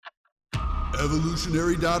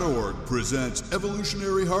Evolutionary.org presents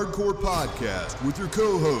Evolutionary Hardcore Podcast with your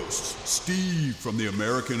co-hosts, Steve from the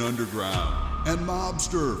American Underground and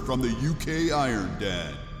Mobster from the UK Iron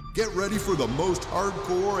Den. Get ready for the most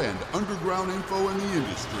hardcore and underground info in the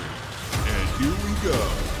industry. And here we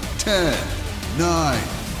go. 10, 9,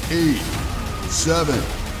 8, 7,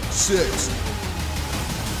 6,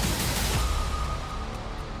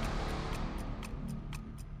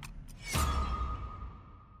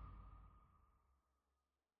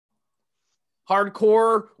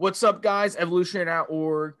 Hardcore, what's up, guys?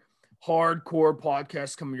 Evolutionary.org, hardcore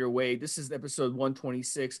podcast coming your way. This is episode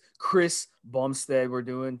 126. Chris Bumstead we're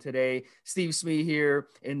doing today. Steve Smee here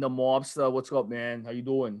in the Mobster. What's up, man? How you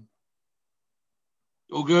doing?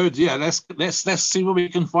 All good. Yeah, let's see what we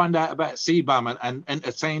can find out about C-Bum and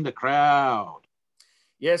entertain the crowd.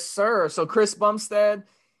 Yes, sir. So Chris Bumstead,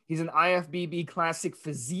 he's an IFBB Classic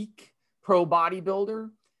Physique pro bodybuilder.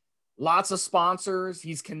 Lots of sponsors.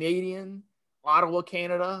 He's Canadian. Ottawa,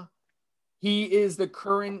 Canada. He is the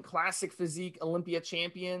current Classic Physique Olympia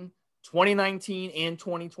champion 2019 and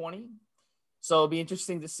 2020. So it'll be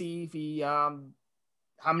interesting to see if he how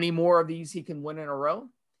many more of these he can win in a row.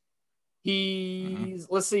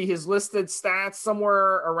 Let's see, his listed stats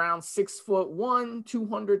somewhere around 6'1",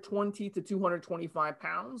 220 to 225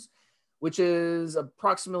 pounds, which is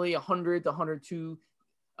approximately 100 to 102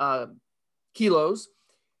 kilos.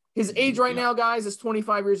 His age right now, guys, is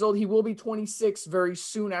 25 years old. He will be 26 very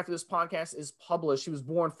soon after this podcast is published. He was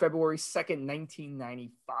born February 2nd,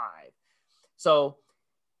 1995. So,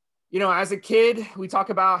 as a kid, we talk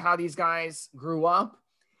about how these guys grew up.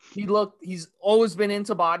 He's always been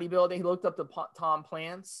into bodybuilding. He looked up to Tom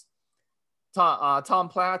Platz. Barry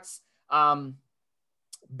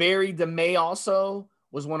DeMay also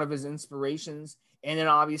was one of his inspirations. And then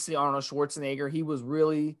obviously Arnold Schwarzenegger. He was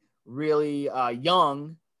really, really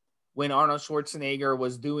young when Arnold Schwarzenegger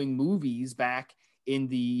was doing movies back in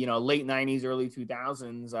the late 90s, early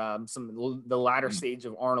 2000s, the latter stage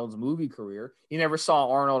of Arnold's movie career. He never saw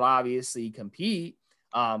Arnold obviously compete.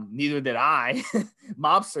 Neither did I.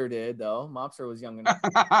 Mobster did, though. Mobster was young enough.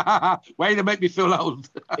 Way to make me feel old.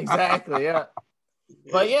 Exactly, yeah.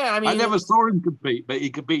 But yeah, I never saw him compete, but he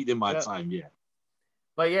competed in my time, yeah.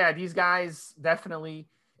 But yeah, these guys definitely.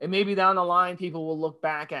 And maybe down the line, people will look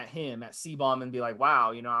back at him, at C-Bum, and be like,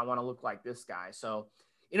 wow, I want to look like this guy. So,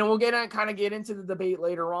 we'll get into the debate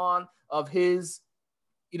later on of his,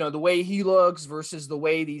 the way he looks versus the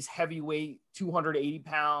way these heavyweight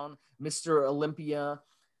 280-pound Mr. Olympia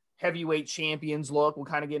heavyweight champions look. We'll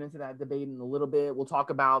kind of get into that debate in a little bit. We'll talk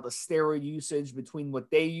about the steroid usage between what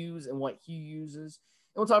they use and what he uses.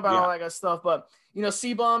 And we'll talk about all that kind of stuff. But,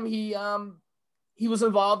 C-Bum, he was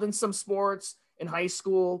involved in some sports in high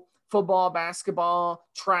school: football, basketball,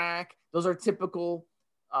 track. Those are typical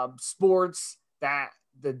sports that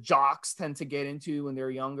the jocks tend to get into when they're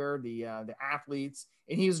younger, the athletes.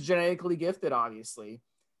 And he was genetically gifted, obviously.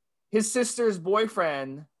 His sister's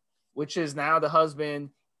boyfriend, which is now the husband,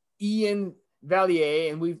 Ian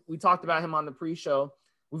Valliere, and we talked about him on the pre-show.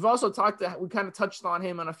 We've also we kind of touched on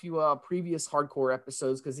him on a few previous hardcore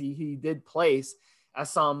episodes because he did place as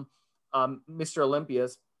some Mr.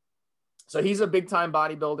 Olympias. So he's a big-time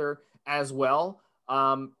bodybuilder as well.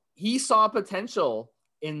 He saw potential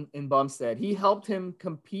in Bumstead. He helped him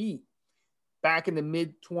compete back in the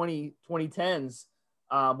mid-2010s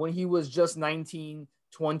when he was just 19,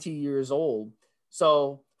 20 years old.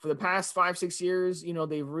 So for the past 5-6 years,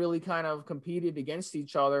 they've really kind of competed against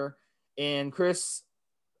each other. And Chris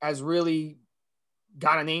has really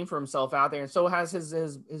got a name for himself out there. And so has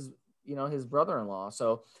his brother-in-law.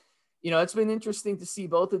 So, it's been interesting to see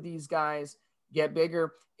both of these guys get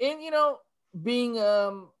bigger. And, being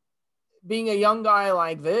a young guy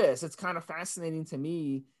like this, it's kind of fascinating to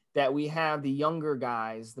me that we have the younger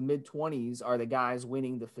guys, the mid-20s are the guys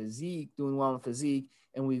winning the physique, doing well in physique.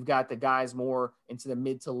 And we've got the guys more into the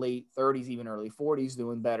mid to late 30s, even early 40s,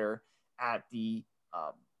 doing better at the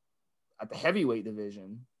heavyweight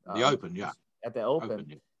division. The open, yeah. At the open.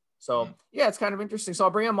 Yeah. So, yeah, it's kind of interesting. So I'll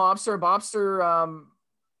bring in Mobster. Mobster,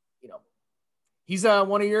 he's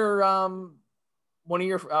one of your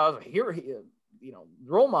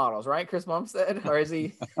role models, right? Chris Bumstead, or is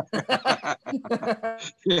he?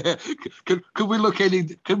 Yeah. Could we look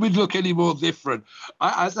any more different?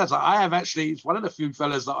 I have actually. It's one of the few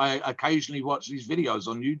fellas that I occasionally watch these videos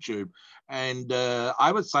on YouTube, and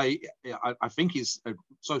I would say I think his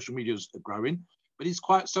social media is growing, but he's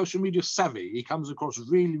quite social media savvy. He comes across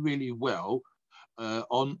really, really well.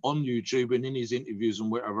 on YouTube and in his interviews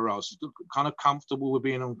and whatever else. He's kind of comfortable with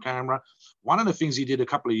being on camera. One of the things he did a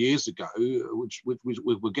couple of years ago, which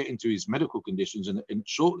we'll get into his medical conditions in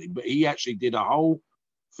shortly, but he actually did a whole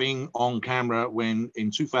thing on camera when in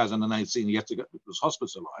 2018 he was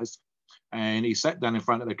hospitalized, and he sat down in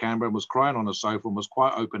front of the camera and was crying on the sofa and was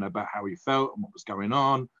quite open about how he felt and what was going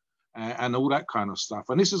on and all that kind of stuff.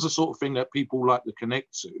 And this is the sort of thing that people like to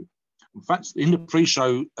connect to. In fact, in the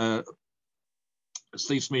pre-show,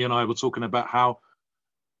 Steve Smee and I were talking about how,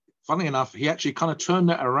 funny enough, he actually kind of turned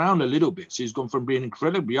that around a little bit. So he's gone from being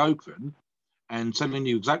incredibly open and telling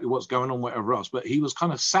you exactly what's going on, whatever else, but he was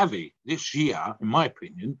kind of savvy this year, in my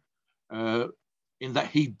opinion, in that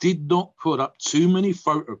he did not put up too many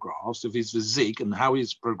photographs of his physique and how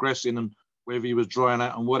he's progressing and whether he was drying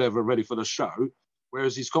out and whatever, ready for the show,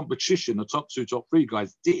 whereas his competition, the top 2, top 3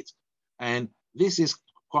 guys did. And this is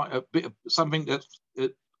quite a bit of something that's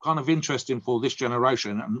kind of interesting for this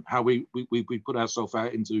generation and how we put ourselves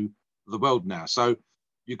out into the world now. So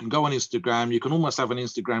you can go on Instagram, you can almost have an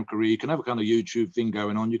Instagram career, you can have a kind of YouTube thing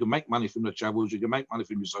going on, you can make money from the travels, you can make money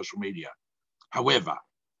from your social media. However,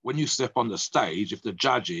 when you step on the stage, if the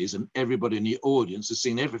judges and everybody in the audience has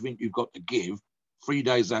seen everything you've got to give 3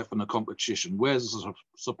 days out from the competition, where's the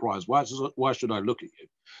surprise? Why should I look at you?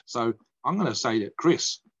 So I'm going to say that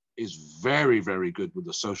Chris is very, very good with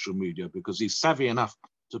the social media because he's savvy enough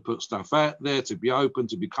to put stuff out there, to be open,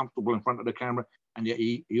 to be comfortable in front of the camera. And yet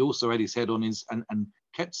he also had his head on his and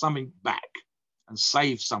kept something back and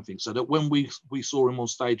saved something so that when we saw him on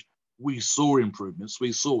stage, we saw improvements.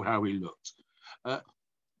 We saw how he looked.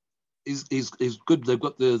 Is good. They've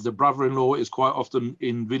got the brother-in-law is quite often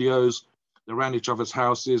in videos. They're around each other's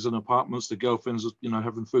houses and apartments, the girlfriends,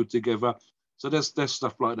 having food together. So there's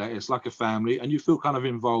stuff like that. It's like a family and you feel kind of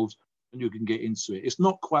involved and you can get into it. It's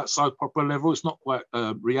not quite soap opera level. It's not quite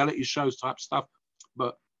reality shows type stuff,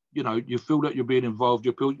 but you feel that you're being involved.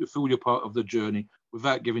 You feel you're part of the journey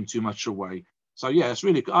without giving too much away. So yeah, it's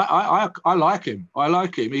really. I like him. I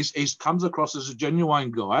like him. He's comes across as a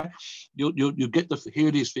genuine guy. You get to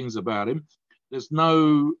hear these things about him.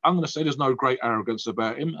 I'm going to say there's no great arrogance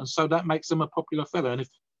about him, and so that makes him a popular fella. And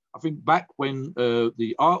I think back when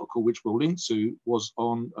the article, which we'll link to, was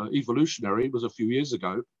on Evolutionary, was a few years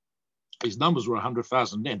ago. His numbers were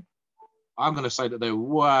 100,000 then. I'm going to say that they're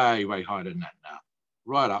way, way higher than that now.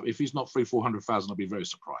 Right up. If he's not 300,000-400,000, I'll be very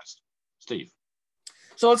surprised. Steve.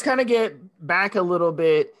 So let's kind of get back a little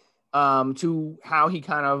bit to how he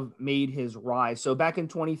kind of made his rise. So back in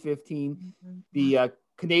 2015, the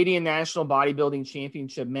Canadian National Bodybuilding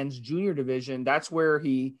Championship Men's Junior Division, that's where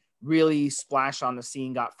he really splashed on the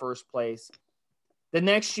scene, got first place. The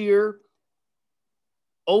next year,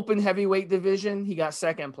 Open Heavyweight Division, he got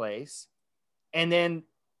second place. And then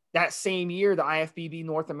that same year, the IFBB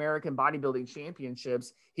North American Bodybuilding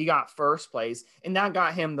Championships, he got first place, and that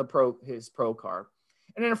got him his pro card.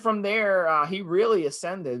 And then from there, he really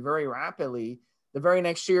ascended very rapidly. The very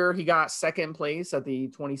next year, he got second place at the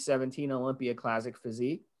 2017 Olympia Classic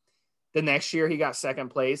Physique. The next year, he got second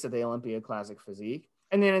place at the Olympia Classic Physique.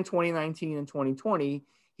 And then in 2019 and 2020,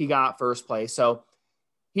 he got first place. So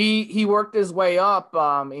he worked his way up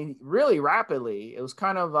really rapidly. It was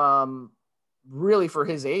kind of really for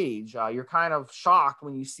his age. You're kind of shocked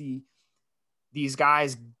when you see these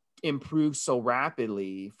guys improve so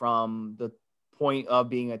rapidly from the point of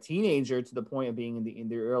being a teenager to the point of being in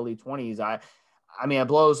their early 20s. I mean, it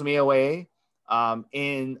blows me away.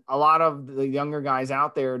 And a lot of the younger guys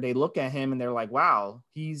out there, they look at him and they're like, wow,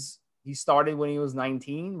 he started when he was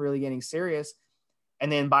 19, really getting serious.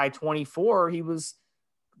 And then by 24, he was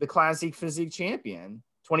the Classic Physique champion,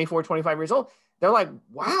 24, 25 years old. They're like,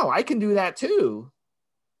 wow, I can do that too.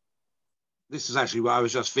 This is actually what I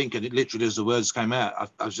was just thinking. It literally, as the words came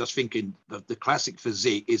out, I was just thinking that the Classic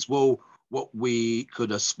Physique is, well, what we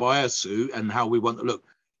could aspire to and how we want to look.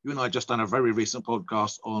 You and I just done a very recent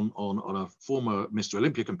podcast on a former Mr.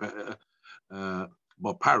 Olympia competitor,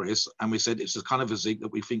 Bob Paris, and we said it's the kind of physique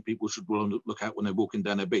that we think people should look at when they're walking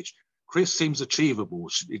down the beach. Chris seems achievable.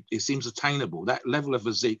 It seems attainable. That level of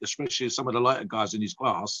physique, especially some of the lighter guys in his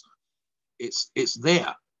class, it's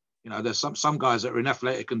there. There's some guys that are in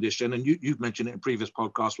athletic condition, and you've mentioned it in previous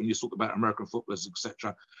podcasts when you talk about American footballers,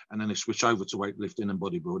 etc., and then they switch over to weightlifting and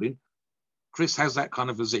bodybuilding. Chris has that kind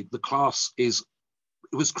of physique. The class it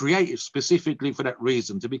was created specifically for that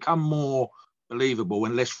reason, to become more believable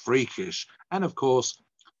and less freakish. And of course,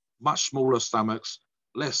 much smaller stomachs,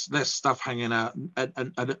 less stuff hanging out.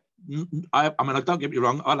 And I mean, don't get me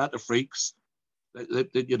wrong, I like the freaks. They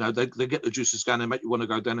get the juices going and make you want to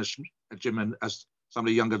go down a gym and, as some of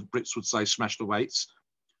the younger Brits would say, smash the weights.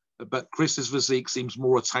 But Chris's physique seems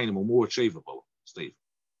more attainable, more achievable. Steve.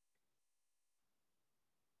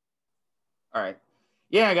 All right.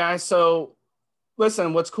 Yeah, guys. So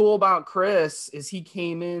listen, what's cool about Chris is he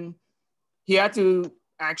came in, he had to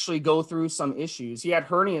actually go through some issues. He had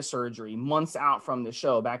hernia surgery months out from the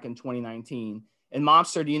show back in 2019. And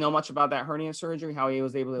Mobster, do you know much about that hernia surgery? How he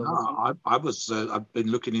was able to overcome? I've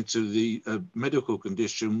been looking into the medical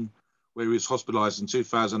condition where he was hospitalized in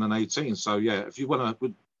 2018. So yeah, if you want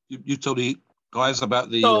to, you tell the guys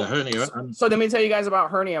about the hernia. So let me tell you guys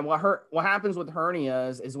about hernia. What happens with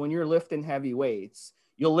hernias is when you're lifting heavy weights,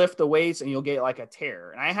 you'll lift the weights and you'll get like a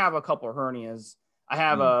tear. And I have a couple of hernias. I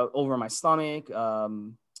have over my stomach.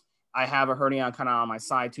 I have a hernia kind of on my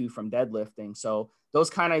side too from deadlifting. So those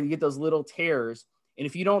kind of, you get those little tears. And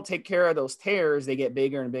if you don't take care of those tears, they get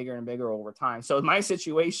bigger and bigger and bigger over time. So in my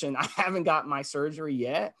situation, I haven't got my surgery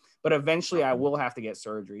yet, but eventually I will have to get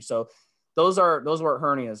surgery. So those are what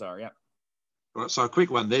hernias are. Yeah. Right, so a quick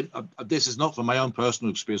one then. This is not from my own personal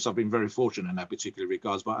experience. I've been very fortunate in that particular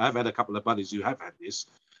regards, but I've had a couple of buddies who have had this.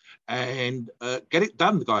 And get it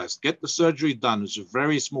done, guys. Get the surgery done. It's a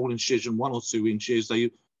very small incision, 1 or 2 inches.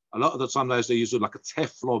 A lot of the time they use like a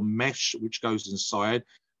Teflon mesh, which goes inside.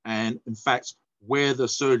 And in fact, where the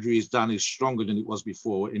surgery is done is stronger than it was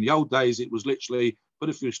before. In the old days, it was literally put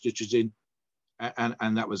a few stitches in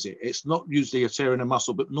and that was it. It's not usually a tear in the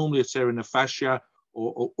muscle, but normally a tear in the fascia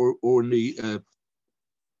or in the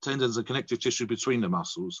tendons and connective tissue between the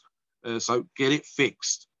muscles. So get it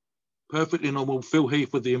fixed. Perfectly normal. Phil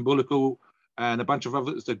Heath with the umbilical and a bunch of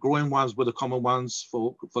others. The groin ones were the common ones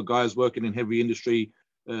for guys working in heavy industry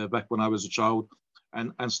back when I was a child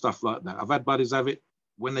and stuff like that. I've had buddies have it.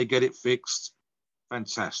 When they get it fixed,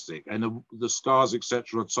 fantastic. And the scars,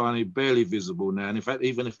 etc., are tiny, barely visible now. And in fact,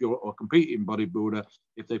 even if you're a competing bodybuilder,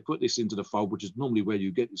 if they put this into the fold, which is normally where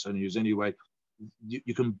you get this hernias anyway,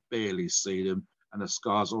 you can barely see them. And the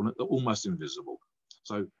scars on it are almost invisible.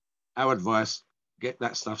 So our advice, get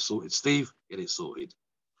that stuff sorted. Steve, get it sorted.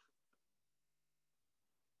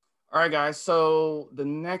 All right, guys. So the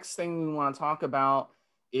next thing we want to talk about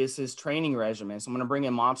is his training regimen. So I'm going to bring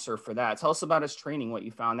in Mobster for that. Tell us about his training, what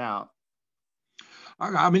you found out.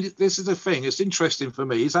 I mean, this is the thing. It's interesting for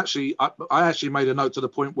me. It's actually, I actually made a note to the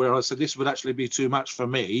point where I said this would actually be too much for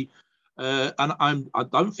me. And I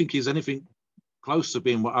don't think he's anything close to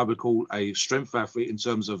being what I would call a strength athlete in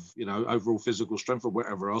terms of, overall physical strength or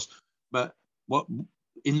whatever else. But what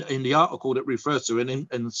in the article that refers to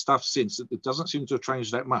and stuff since, it doesn't seem to have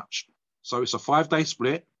changed that much. So it's a 5-day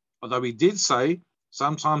split, although he did say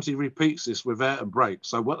sometimes he repeats this without a break.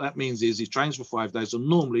 So what that means is he trains for 5 days. And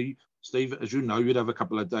normally, Steve, as you know, you'd have a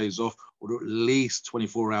couple of days off or at least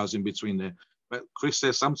 24 hours in between there. But Chris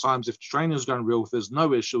says sometimes if the training's going real, if there's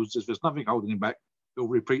no issues, if there's nothing holding him back, he'll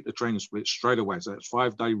repeat the training split straight away. So it's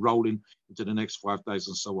 5-day rolling into the next 5 days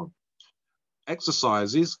and so on.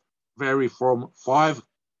 Exercises vary from 5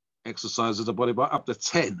 exercises of the body part up to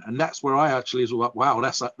 10. And that's where I actually was like, wow,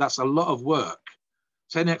 that's a lot of work.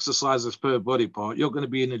 10 exercises per body part. You're going to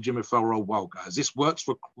be in the gym for a while, guys. This works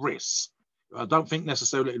for Chris. I don't think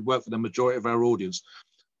necessarily it worked for the majority of our audience,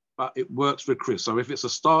 but it works for Chris. So if it's a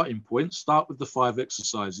starting point, start with the 5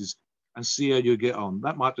 exercises and see how you get on.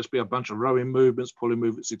 That might just be a bunch of rowing movements, pulling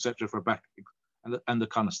movements, etc. for back and the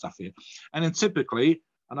kind of stuff here. And then typically,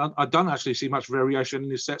 and I don't actually see much variation in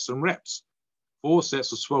the sets and reps. 4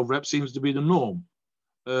 sets of 12 reps seems to be the norm.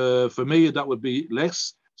 For me, that would be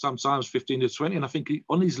less, sometimes 15 to 20. And I think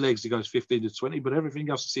on his legs, he goes 15 to 20, but everything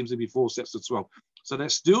else seems to be 4 sets of 12. So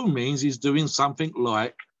that still means he's doing something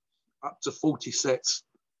like up to 40 sets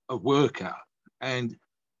of workout. And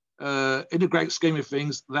in the great scheme of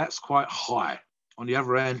things, that's quite high. On the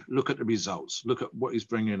other hand, look at the results. Look at what he's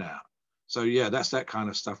bringing out. So yeah, that's that kind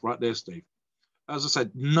of stuff right there, Steve. As I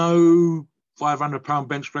said, no 500-pound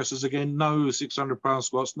bench presses again, no 600-pound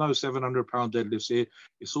squats, no 700-pound deadlifts here.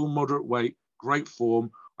 It's all moderate weight, great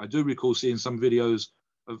form. I do recall seeing some videos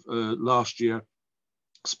of last year,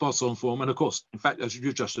 spot on form. And of course, in fact, as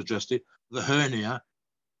you just suggested, the hernia,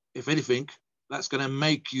 if anything, that's going to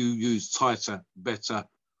make you use tighter, better,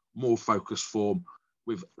 more focused form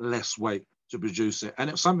with less weight to produce it. And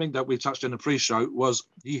it's something that we touched in the pre-show was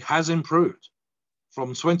he has improved.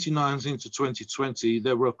 From 2019 to 2020,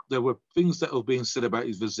 there were things that were being said about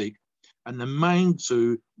his physique. And the main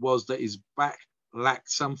 2 was that his back lacked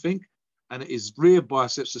something. And his rear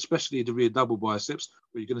biceps, especially the rear double biceps,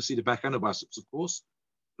 where you're going to see the back and the biceps, of course,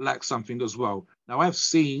 lack something as well. Now, I've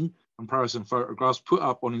seen comparison photographs put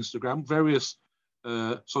up on Instagram, various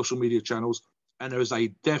social media channels, and there is a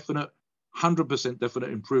definite, 100%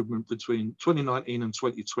 definite improvement between 2019 and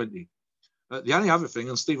 2020. The only other thing,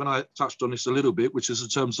 and Steve and I touched on this a little bit, which is in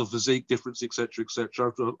terms of physique difference, etc.,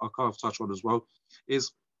 I kind of touch on as well,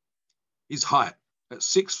 is his height. At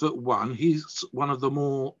 6'1", he's one of the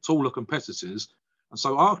more taller competitors, and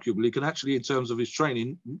so arguably can actually, in terms of his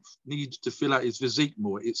training, need to fill out his physique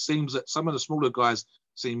more. It seems that some of the smaller guys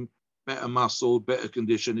seem better muscle, better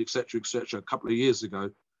condition, etc., a couple of years ago.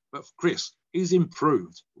 But Chris, he's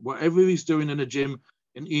improved. Whatever he's doing in the gym,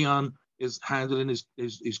 and Ian is handling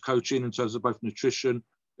his coaching in terms of both nutrition,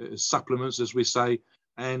 supplements, as we say,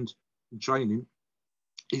 and training,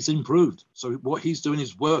 he's improved. So what he's doing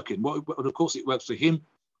is working. Of course, it works for him,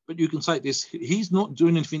 but you can say this, he's not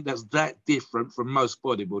doing anything that's that different from most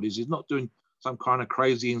bodybuilders. He's not doing some kind of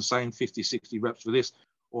crazy, insane 50, 60 reps for this,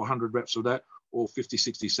 or 100 reps for that, or 50,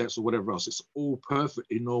 60 sets, or whatever else. It's all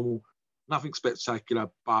perfectly normal, nothing spectacular,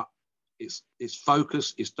 but it's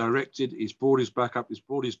focused, it's directed, he's brought his back up, he's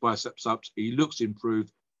brought his biceps up, he looks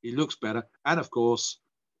improved, he looks better, and of course,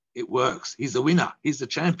 it works. He's the winner, he's the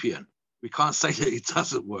champion. We can't say that it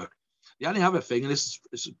doesn't work. The only other thing, and this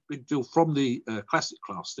is a big deal from the classic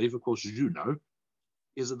class, Steve, of course, as you know,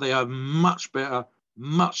 is that they are much better,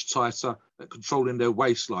 much tighter at controlling their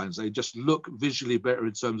waistlines. They just look visually better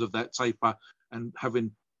in terms of that taper and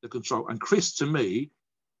having the control. And Chris, to me,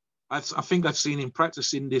 I think I've seen him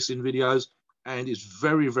practicing this in videos, and is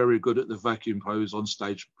very, very good at the vacuum pose on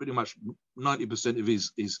stage. Pretty much 90% of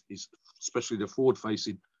his especially the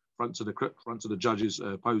forward-facing front to the judges'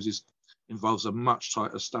 poses, involves a much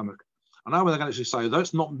tighter stomach. And I can actually say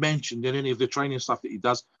that's not mentioned in any of the training stuff that he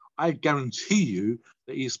does. I guarantee you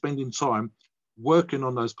that he's spending time working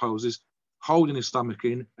on those poses, holding his stomach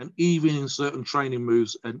in, and even in certain training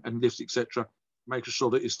moves and lifts, etc., making sure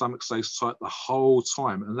that his stomach stays tight the whole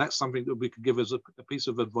time. And that's something that we could give as a piece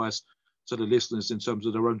of advice to the listeners in terms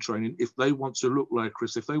of their own training. If they want to look like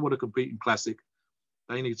Chris, if they want to compete in classic,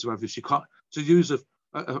 they need to have this. You can't, to use a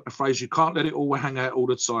phrase, you can't let it all hang out all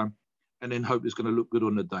the time and then hope it's going to look good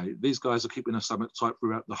on the day. These guys are keeping their stomach tight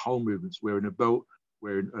throughout the whole movements, wearing a belt,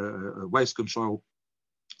 wearing a waist control,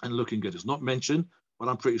 and looking good. It's not mentioned, but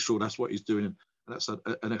I'm pretty sure that's what he's doing. And that's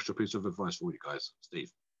an extra piece of advice for you guys,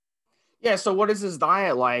 Steve. Yeah, so what is his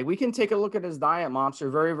diet like? We can take a look at his diet,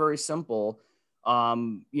 Mobster. Very, very simple.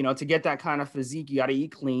 To get that kind of physique, you got to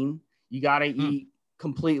eat clean. You got to eat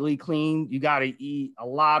completely clean. You got to eat a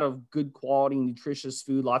lot of good quality, nutritious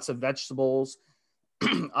food, lots of vegetables.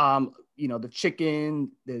 The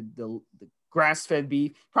chicken, the grass-fed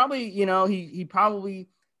beef. Probably, he probably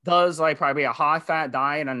does like probably a high-fat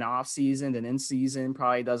diet in the off-season, and in season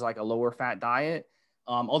probably does like a lower-fat diet.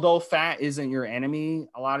 Although fat isn't your enemy,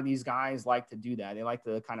 a lot of these guys like to do that. They like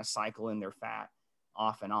to kind of cycle in their fat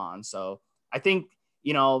off and on. So I think,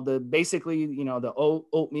 the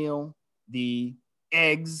oatmeal, the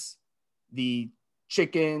eggs, the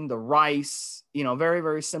chicken, the rice, very,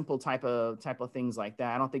 very simple type of things like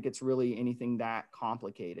that. I don't think it's really anything that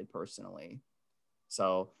complicated personally.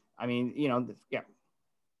 So, yeah.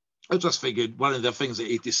 I just figured one of the things that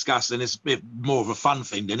he discussed, and it's a bit more of a fun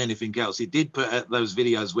thing than anything else, he did put out those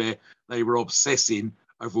videos where they were obsessing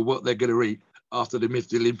over what they're going to eat after the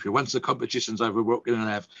Myth Olympia. Once the competition's over, what we're going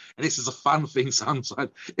to have. And this is a fun thing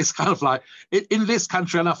sometimes. It's kind of like, in this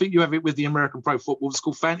country, and I think you have it with the American Pro Football, it's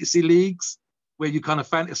called fantasy leagues, where you kind of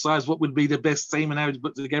fantasize what would be the best team and how it's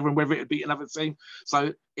put together and whether it'd beat another team.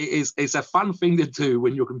 So it's a fun thing to do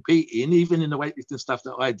when you're competing, even in the weightlifting stuff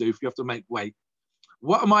that I do, if you have to make weight.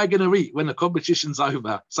 What am I going to eat when the competition's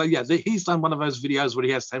over? So, yeah, he's done one of those videos where he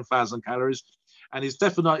has 10,000 calories. And he's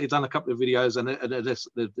definitely done a couple of videos and there's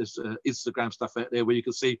Instagram stuff out there where you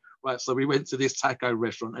can see, right, so we went to this taco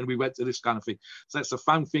restaurant and we went to this kind of thing. So it's a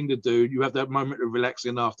fun thing to do. You have that moment of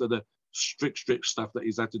relaxing after the strict stuff that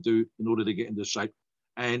he's had to do in order to get into shape.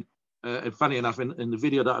 And funny enough, in the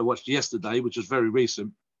video that I watched yesterday, which was very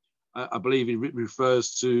recent, I believe he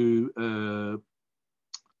refers to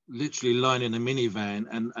literally lying in a minivan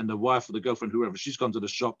and the wife or the girlfriend, whoever, she's gone to the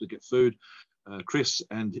shop to get food. Chris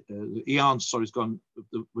and Ian, he's gone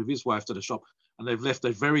with his wife to the shop, and they've left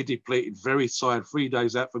a very depleted, very tired, 3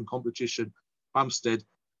 days out from competition, Bumstead,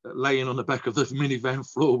 laying on the back of the minivan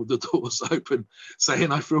floor with the doors open,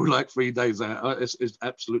 saying, I feel like 3 days out. It's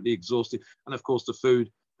absolutely exhausting. And of course, the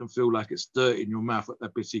food can feel like it's dirt in your mouth at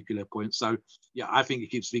that particular point. So, yeah, I think he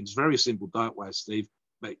keeps things very simple diet-wise, Steve.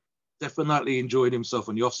 But definitely enjoyed himself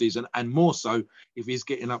in the off-season, and more so if he's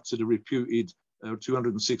getting up to the reputed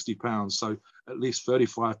 260 pounds, so at least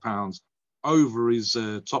 35 pounds over his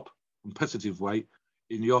top competitive weight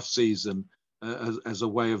in the off-season as a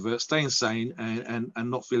way of staying sane and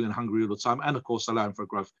not feeling hungry all the time, and of course allowing for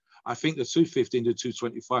growth. I think the 215 to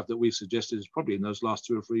 225 that we suggested is probably in those last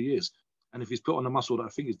 2 or 3 years. And if he's put on the muscle that I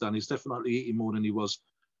think he's done, he's definitely eating more than he was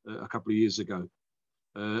a couple of years ago.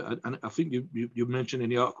 And I think you mentioned in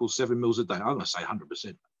the article 7 meals a day. I'm going to say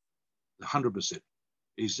 100%. 100%.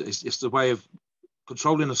 It's the way of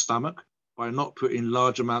controlling the stomach by not putting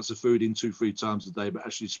large amounts of food in 2-3 times a day, but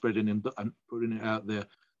actually spreading and putting it out there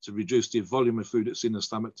to reduce the volume of food that's in the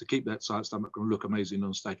stomach to keep that tight stomach and look amazing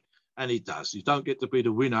on stage. And he does. You don't get to be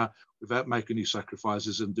the winner without making these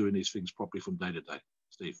sacrifices and doing these things properly from day to day.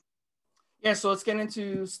 Steve. Yeah, so let's get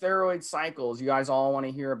into steroid cycles. You guys all want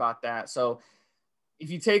to hear about that. So if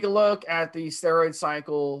you take a look at the steroid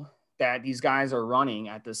cycle that these guys are running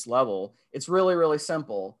at this level, it's really, really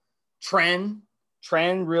simple. Tren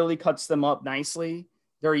really cuts them up nicely.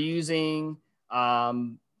 They're using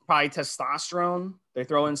probably testosterone. They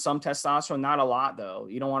throw in some testosterone, not a lot though.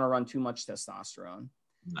 You don't want to run too much testosterone.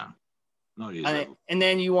 No. And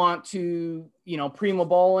then you want to, Primo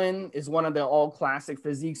Bolin is one of the all classic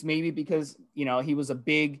physiques, maybe because, he was a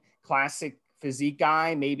big classic physique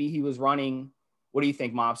guy. Maybe he was running, what do you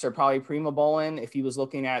think, Mobster? Probably Primo Bolin, if he was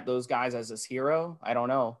looking at those guys as his hero. I don't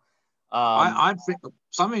know. I think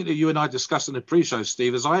something that you and I discussed in the pre-show,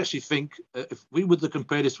 Steve, is I actually think if we were to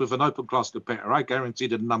compare this with an open class competitor, I guarantee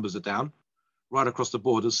that the numbers are down right across the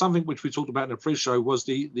board. And something which we talked about in the pre-show was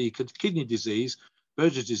the kidney disease,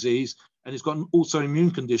 Berger's disease, and he's got an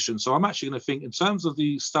autoimmune condition. So I'm actually going to think in terms of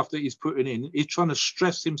the stuff that he's putting in, he's trying to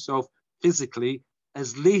stress himself physically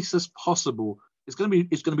as least as possible. It's going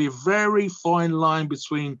to be a very fine line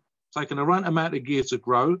between taking the right amount of gear to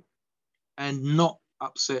grow and not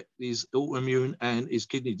upset his autoimmune and his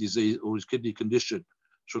kidney disease or his kidney condition,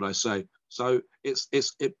 should I say. So this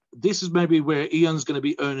is maybe where Ian's going to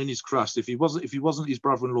be earning his crust. If he wasn't his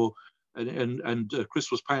brother-in-law and Chris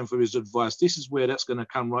was paying for his advice, this is where that's going to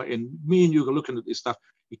come right in. Me and you are looking at this stuff.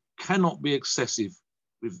 He cannot be excessive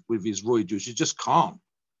with his roid use. You just can't,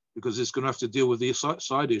 because it's going to have to deal with the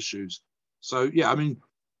side issues. So yeah, I mean,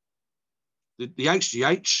 the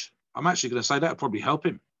HGH, I'm actually going to say that would probably help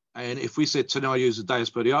him. And if we said 10 IUs a day as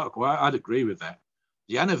per the article, I'd agree with that.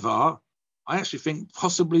 The Anavar, I actually think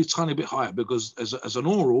possibly a tiny bit higher, because as an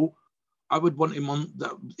oral, I would want him on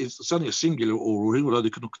that. It's only a singular oral, although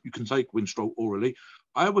you can take Winstrol orally.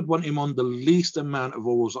 I would want him on the least amount of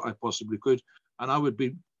orals that I possibly could. And I would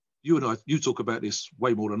be, you talk about this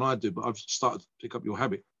way more than I do, but I've started to pick up your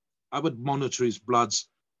habit. I would monitor his bloods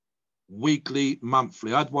weekly,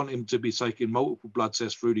 monthly. I'd want him to be taking multiple blood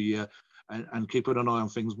tests through the year and keeping an eye on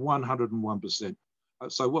things 101%.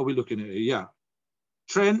 So what are we looking at here? Yeah.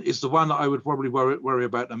 Tren is the one that I would probably worry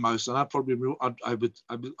about the most, and I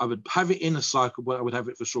would have it in a cycle, but I would have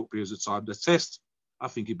it for short periods of time. The test, I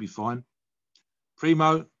think he'd be fine.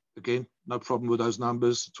 Primo, again, no problem with those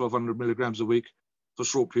numbers, 1,200 milligrams a week for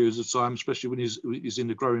short periods of time, especially when he's in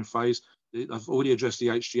the growing phase. I've already addressed the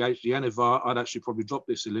HGH, the Anavar. I'd actually probably drop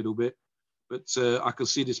this a little bit, but I can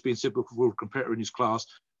see this being typical for a competitor in his class,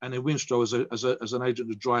 and then Winstrol as an agent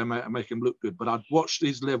to dry him out and make him look good. But I'd watch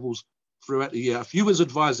these levels throughout the year. If you was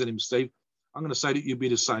advising him, Steve, I'm going to say that you'd be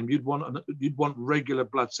the same. You'd want regular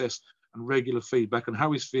blood tests and regular feedback on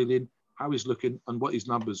how he's feeling, how he's looking, and what his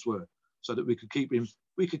numbers were, so that we could keep him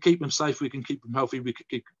safe, we can keep him healthy, we could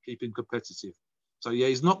keep him competitive. So yeah,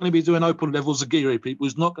 he's not going to be doing open levels of gear, people.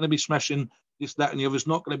 He's not going to be smashing this, that, and the other. He's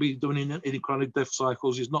not going to be doing any kind of death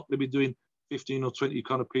cycles. He's not going to be doing 15 or 20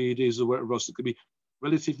 kind of PEDs or whatever else. It could be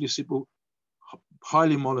relatively simple,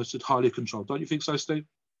 highly monitored, highly controlled. Don't you think so, Steve?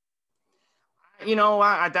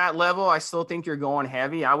 At that level, I still think you're going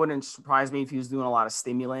heavy. I wouldn't surprise me if he was doing a lot of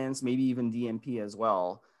stimulants, maybe even DMP as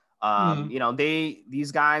well.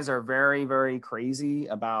 These guys are very, very crazy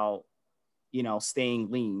about, staying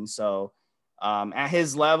lean. So at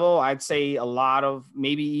his level, I'd say a lot of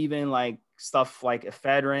maybe even like stuff like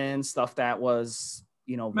ephedrine, stuff that was,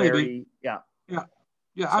 very, yeah.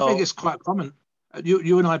 I think it's quite common.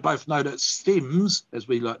 You and I both know that stims, as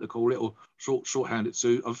we like to call it, or shorthanded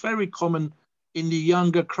to, are very common in the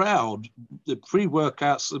younger crowd. The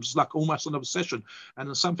pre-workouts is like almost an obsession, and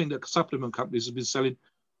it's something that supplement companies have been selling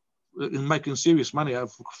and making serious money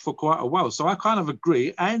out for quite a while. So I kind of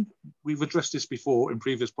agree, and we've addressed this before in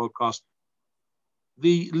previous podcasts.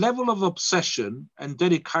 The level of obsession and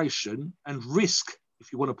dedication and risk,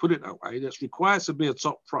 if you want to put it that way, that's required to be a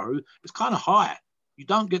top pro is kind of high. You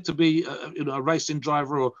don't get to be a racing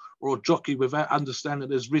driver or a jockey without understanding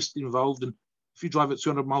there's risk involved. And if you drive at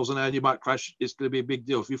 200 miles an hour and you might crash, it's going to be a big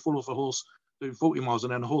deal. If you fall off a horse doing 40 miles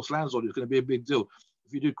an hour and the horse lands on you, it's going to be a big deal.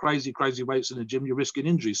 If you do crazy weights in the gym, you're risking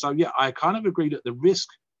injury. So yeah, I kind of agree that the risk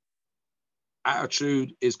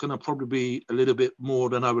attitude is going to probably be a little bit more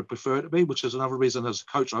than I would prefer it to be, which is another reason as a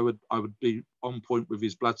coach I would be on point with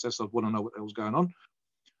his blood tests. I'd want to know what the hell's going on.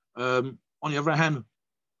 On the other hand,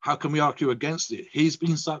 how can we argue against it? He's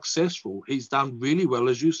been successful. He's done really well,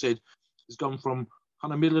 as you said. He's gone from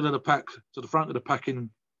kind of middle of the pack to the front of the pack in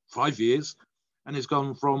 5 years, and he's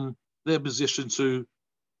gone from their position to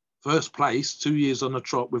first place 2 years on the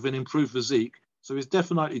trot with an improved physique. So he's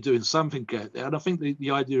definitely doing something out there. And I think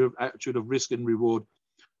the idea of attitude of risk and reward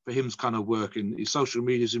for him's kind of working. His social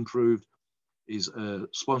media's improved. His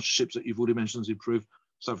sponsorships that you've already mentioned has improved.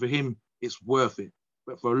 So for him, it's worth it.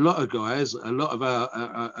 But for a lot of guys, a lot of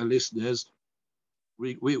our listeners,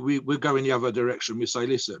 we're going the other direction. We say,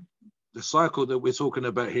 listen, the cycle that we're talking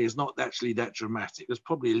about here is not actually that dramatic. It's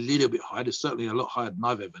probably a little bit high. It's certainly a lot higher than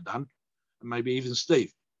I've ever done, and maybe even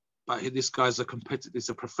Steve. But this guy's a competitor. He's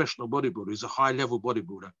a professional bodybuilder. He's a high-level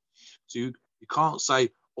bodybuilder. So you can't say,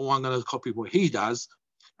 oh, I'm going to copy what he does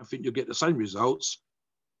and think you'll get the same results.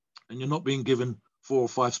 And you're not being given 4 or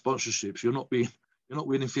 5 sponsorships. You're not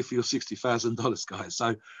winning $50,000 or $60,000, guys.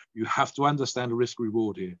 So you have to understand the risk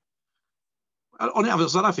reward here. On the other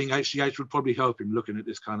side, I think HGH would probably help him looking at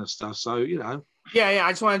this kind of stuff. So, you know. Yeah.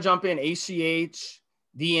 I just want to jump in. HGH,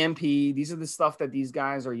 DMP, these are the stuff that these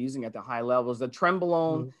guys are using at the high levels. The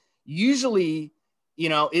Trenbolone usually, you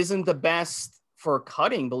know, isn't the best for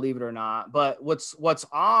cutting, believe it or not. But what's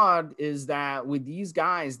odd is that with these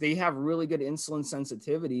guys, they have really good insulin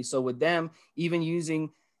sensitivity. So with them, even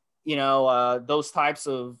using, you know, those types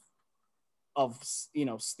of you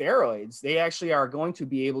know, steroids, they actually are going to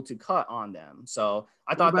be able to cut on them. So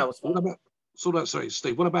I thought that was fun. Sorry,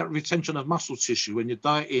 Steve, what about retention of muscle tissue when you're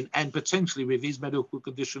dieting and potentially with his medical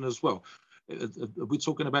condition as well? Are we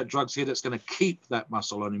talking about drugs here that's going to keep that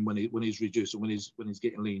muscle on him when he's reduced and when he's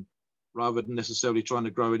getting lean, rather than necessarily trying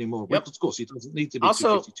to grow anymore? Yep. Of course, he doesn't need to be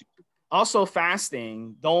Also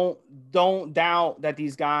fasting. Don't doubt that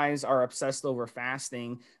these guys are obsessed over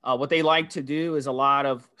fasting. What they like to do is a lot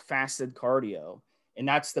of fasted cardio, and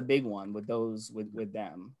that's the big one with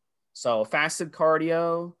them. So fasted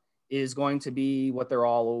cardio is going to be what they're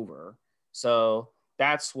all over. So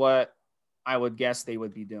that's what I would guess they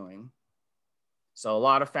would be doing. So a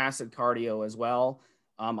lot of fasted cardio as well.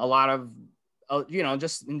 A lot of, you know,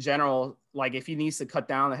 just in general, like if he needs to cut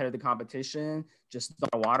down ahead of the competition, just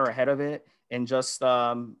throw water ahead of it and just,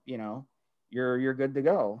 you know, you're good to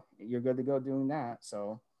go. You're good to go doing that.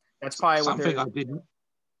 So that's probably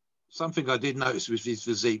something I did notice with his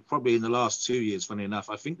physique, probably in the last 2 years, funny enough.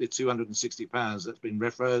 I think the 260 pounds that's been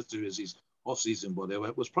referred to as his off-season body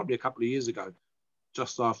weight was probably a couple of years ago,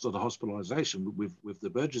 just after the hospitalization with the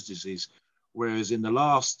Burgess disease. Whereas in the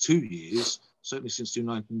last 2 years, certainly since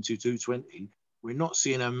 2019 to 2020, we're not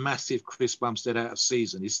seeing a massive Chris Bumstead out of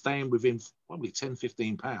season. He's staying within probably 10,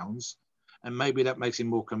 15 pounds, and maybe that makes him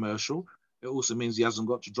more commercial. It also means he hasn't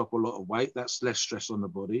got to drop a lot of weight. That's less stress on the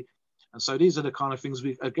body. And so these are the kind of things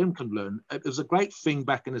we, again, can learn. It was a great thing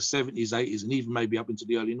back in the 70s, 80s, and even maybe up into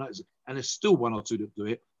the early 90s, and there's still one or two that do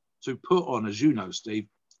it, to put on, as you know, Steve,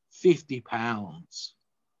 50 pounds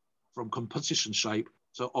from competition shape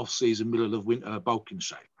to off-season, middle of winter bulking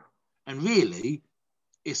shape. And really,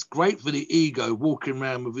 it's great for the ego walking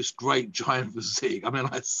around with this great giant physique. I mean,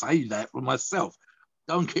 I say that for myself.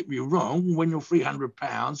 Don't get me wrong, when you're 300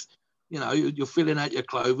 pounds, you know, you're filling out your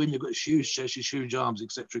clothing, you've got huge chest, huge arms,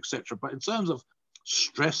 etc., etc. But in terms of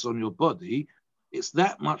stress on your body, it's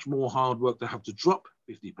that much more hard work to have to drop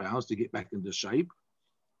 50 pounds to get back into shape.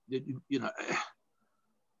 You know,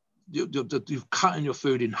 you're cutting your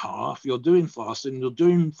food in half, you're doing fasting, you're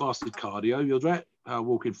doing fasted cardio, you're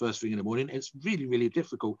walking first thing in the morning. It's really, really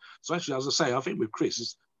difficult. So actually, as I say, I think with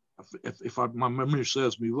Chris, if my memory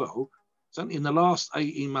serves me well, certainly in the last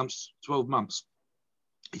 18 months, 12 months,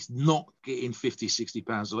 he's not getting 50, 60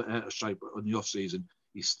 pounds out of shape on the off season.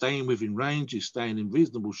 He's staying within range, he's staying in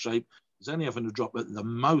reasonable shape. He's only having to drop at the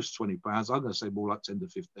most 20 pounds. I'm going to say more like 10 to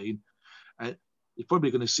 15. And he's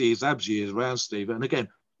probably going to see his abs years around, Steve. And again,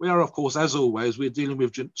 we are, of course, as always, we're dealing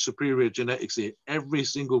with superior genetics here. Every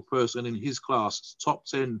single person in his class, top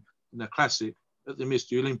 10 in the classic at the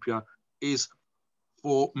Mr. Olympia, is,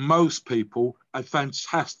 for most people, a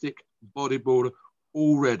fantastic bodybuilder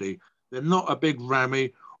already. They're not a big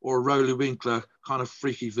Ramy or a Rolly Winkler kind of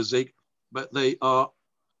freaky physique, but they are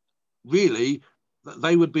really,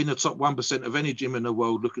 they would be in the top 1% of any gym in the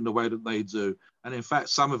world looking the way that they do. And in fact,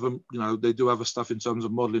 some of them, you know, they do other stuff in terms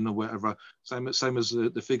of modeling or whatever, same as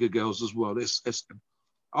the figure girls as well. It's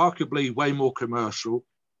arguably way more commercial.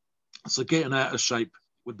 So getting out of shape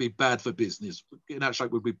would be bad for business. Getting out of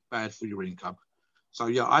shape would be bad for your income. So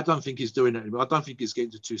yeah, I don't think he's doing it anymore. I don't think he's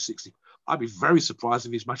getting to 260. I'd be very surprised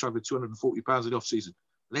if he's much over 240 pounds in the off season.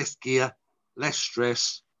 Less gear, less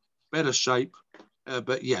stress, better shape.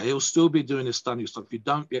 But yeah, he'll still be doing his stunning stuff. You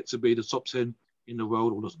don't get to be the top 10 in the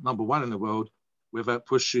world, or the number one in the world, without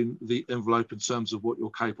pushing the envelope in terms of what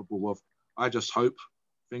you're capable of. I just hope,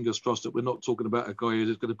 fingers crossed, that we're not talking about a guy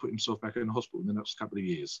who's going to put himself back in the hospital in the next couple of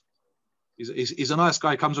years. He's a nice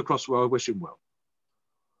guy, comes across well. I wish him well.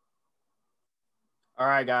 All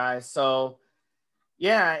right, guys. So,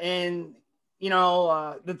 yeah, and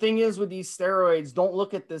the thing is with these steroids, don't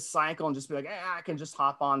look at this cycle and just be like, I can just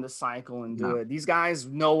hop on the cycle and do it. These guys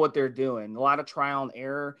know what they're doing. A lot of trial and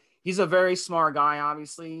error. He's a very smart guy,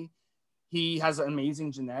 obviously. He has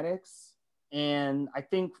amazing genetics. And I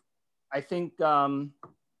think at the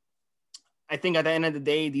end of the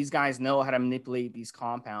day, these guys know how to manipulate these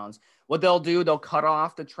compounds. What they'll do, they'll cut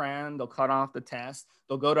off the trend, they'll cut off the test,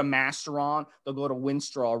 they'll go to Masteron, they'll go to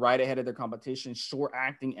Winstrol right ahead of their competition,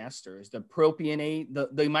 short-acting esters, the propionate,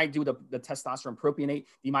 they might do the testosterone propionate,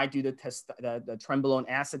 they might do the trenbolone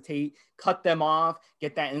acetate, cut them off,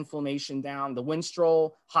 get that inflammation down. The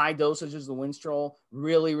Winstrol, high dosages of the Winstrol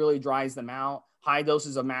really, really dries them out. High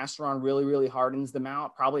doses of Masteron really, really hardens them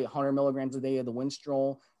out. Probably 100 milligrams a day of the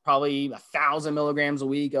Winstrol, probably 1,000 milligrams a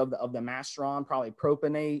week of the Masteron, probably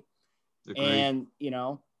propionate. Agreed. And,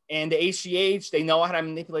 and the HGH, they know how to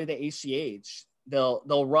manipulate the HGH.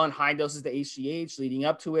 They'll run high doses of the HGH leading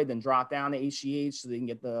up to it, then drop down the HGH so they can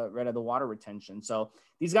get rid of the water retention. So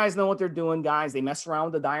these guys know what they're doing, guys. They mess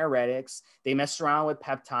around with the diuretics. They mess around with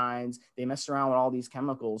peptides. They mess around with all these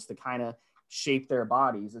chemicals to kind of shape their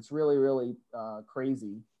bodies. It's really, really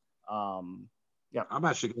crazy. Yeah, I'm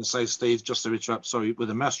actually going to say, Steve, just to interrupt, sorry, with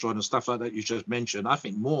the Masteron and stuff like that you just mentioned, I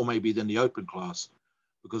think more maybe than the open class,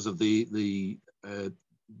 because of they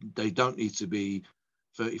don't need to be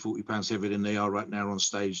 30, 40 pounds heavier than they are right now on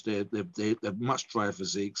stage. They're much drier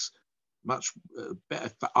physiques, much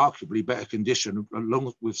better, arguably better condition,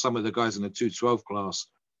 along with some of the guys in the 212 class.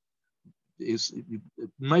 Is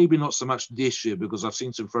maybe not so much this year, because I've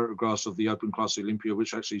seen some photographs of the open class Olympia,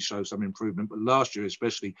 which actually show some improvement. But last year,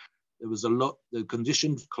 especially, there was a lot, the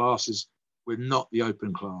conditioned classes were not the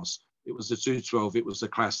open class. It was the 212, it was the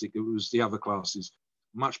classic, it was the other classes,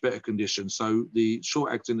 much better condition. So the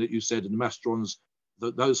short acting that you said, and the Masterons,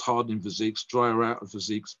 those hardening physiques, drier out of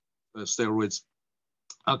physiques, steroids,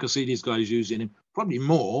 I can see these guys using him probably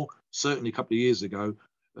more, certainly a couple of years ago,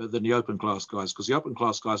 than the open class guys, because the open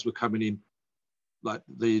class guys were coming in like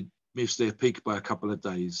they missed their peak by a couple of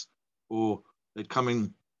days, or they'd come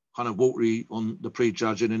in kind of watery on the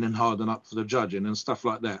pre-judging and then harden up for the judging and stuff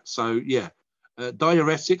like that. So yeah,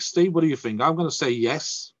 diuretics, Steve, what do you think? I'm going to say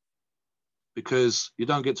yes, because you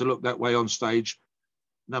don't get to look that way on stage,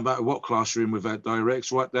 no matter what class you're in, without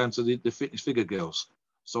diuretics, right down to the fitness figure girls.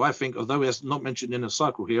 So I think, although it's not mentioned in the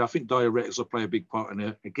cycle here, I think diuretics will play a big part in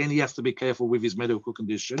it. Again, he has to be careful with his medical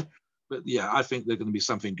condition. But yeah, I think there's going to be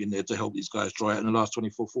something in there to help these guys dry out in the last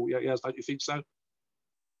 24, 48 hours. Don't you think so?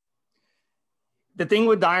 The thing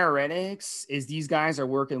with diuretics is these guys are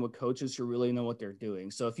working with coaches who really know what they're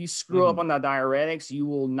doing. So if you screw up on the diuretics, you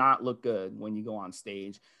will not look good when you go on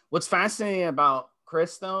stage. What's fascinating about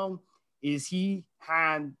Chris, though, is he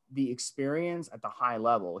had the experience at the high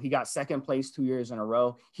level. He got second place 2 years in a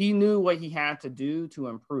row. He knew what he had to do to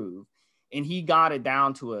improve, and he got it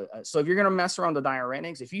down to so if you're going to mess around the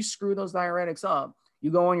diuretics, if you screw those diuretics up,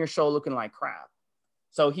 you go on your show looking like crap.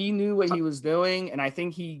 So he knew what he was doing, and I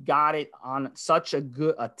think he got it on such a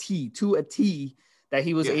T that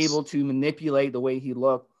he was able to manipulate the way he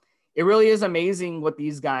looked. It really is amazing what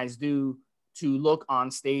these guys do to look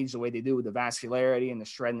on stage the way they do, with the vascularity and the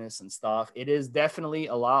shredness and stuff. It is definitely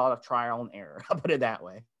a lot of trial and error. I'll put it that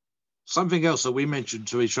way. Something else that we mentioned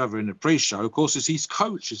to each other in the pre-show, of course, is his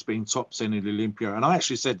coach has been top 10 in Olympia. And I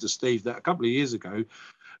actually said to Steve that a couple of years ago,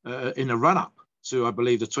 in the run-up to, I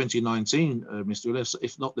believe, the 2019 Mr. Olympia,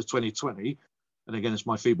 if not the 2020, and again, it's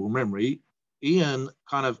my feeble memory, Ian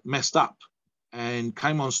kind of messed up and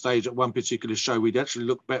came on stage at one particular show. We'd actually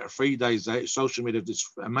looked better 3 days later. Social media, this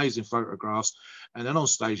amazing photographs. And then on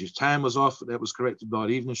stage, his tan was off. That was corrected by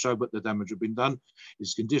the evening show, but the damage had been done.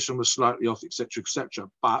 His condition was slightly off, etc., etc.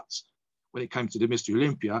 But when it came to the Mr.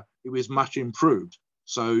 Olympia, it was much improved.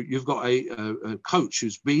 So you've got a coach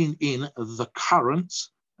who's been in the current,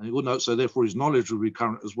 and he will know, so therefore his knowledge will be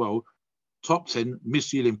current as well, top 10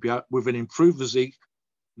 Mr. Olympia with an improved physique,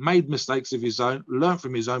 made mistakes of his own, learned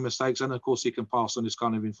from his own mistakes, and of course he can pass on this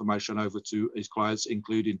kind of information over to his clients,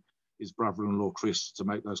 including his brother-in-law Chris, to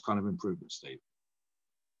make those kind of improvements, Steve.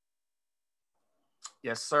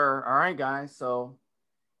 Yes, sir. All right, guys. So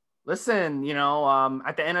listen,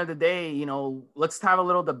 at the end of the day, let's have a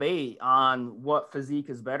little debate on what physique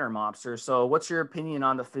is better, Mobster. So what's your opinion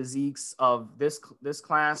on the physiques of this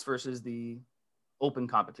class versus the open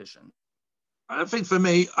competition? I think for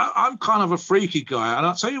me, I'm kind of a freaky guy. And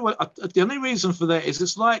I'll tell you what, the only reason for that is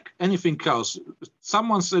it's like anything else.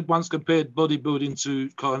 Someone said once compared bodybuilding to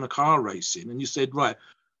kind of car racing. And you said, right,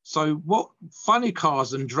 so what funny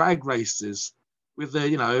cars and drag races with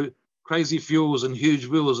their, crazy fuels and huge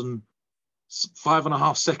wheels and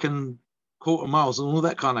 5.5 second quarter miles and all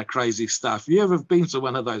that kind of crazy stuff. You ever been to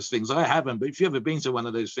one of those things? I haven't, but if you ever been to one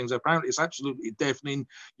of those things, apparently it's absolutely deafening.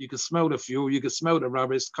 You can smell the fuel, you can smell the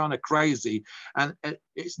rubber. It's kind of crazy. And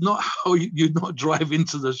it's not how you're not driving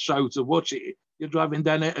to the show to watch it. You're driving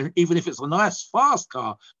down there, and even if it's a nice, fast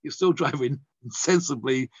car, you're still driving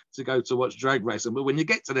sensibly to go to watch drag racing. But when you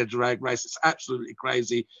get to the drag race, it's absolutely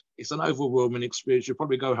crazy. It's an overwhelming experience. You'll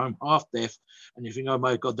probably go home half deaf, and you think, oh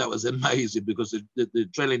my God, that was amazing, because the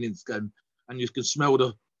adrenaline's going. And you can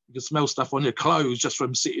smell stuff on your clothes just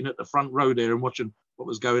from sitting at the front row there and watching what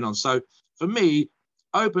was going on. So for me,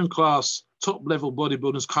 open class, top level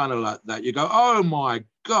bodybuilders kind of like that. You go, oh my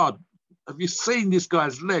God, have you seen this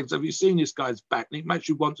guy's legs? Have you seen this guy's back? And it makes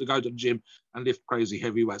you want to go to the gym and lift crazy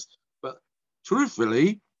heavy weights. But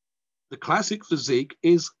truthfully, the classic physique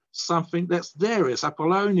is something that's there. It's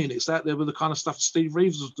Apollonian. It's out there with the kind of stuff Steve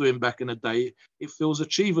Reeves was doing back in the day. It feels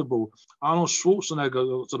achievable. Arnold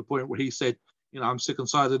Schwarzenegger got to the point where he said, I'm sick and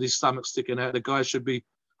tired of his stomach sticking out. The guys should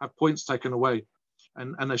have points taken away,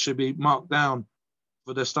 and they should be marked down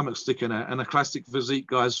for their stomach sticking out. And the classic physique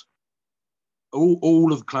guys,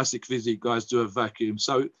 all of the classic physique guys do a vacuum.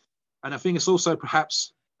 So, and I think it's also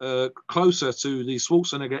perhaps closer to the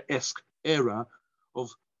Schwarzenegger-esque era of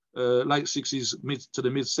late 60s, mid to the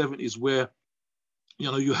mid 70s, where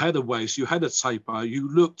you had a waist, you had a taper,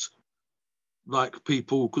 you looked like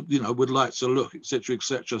people could would like to look, etc.,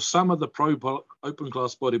 etc. Some of the pro open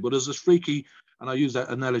class bodybuilders, as freaky, and I use that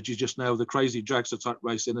analogy just now, the crazy dragster type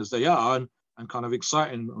racing as they are, and kind of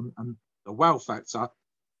exciting and the wow factor,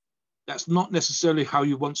 that's not necessarily how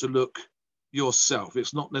you want to look yourself.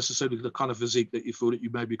 It's not necessarily the kind of physique that you feel that you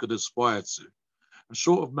maybe could aspire to. And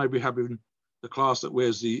short of maybe having the class that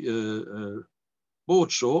wears the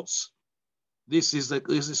board shorts, this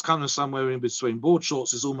is kind of somewhere in between. Board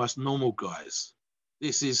shorts is almost normal guys.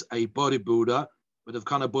 This is a bodybuilder, but the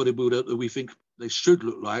kind of bodybuilder that we think they should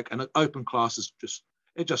look like. And an open class is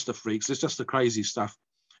just the freaks. It's just the crazy stuff.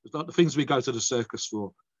 It's not the things we go to the circus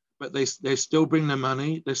for. But they still bring the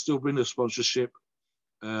money. They still bring the sponsorship.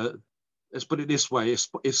 Let's put it this way.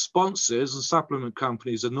 If sponsors and supplement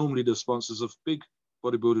companies are normally the sponsors of big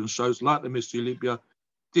bodybuilding shows like the Mr. Olympia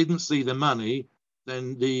didn't see the money,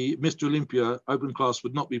 then the Mr. Olympia open class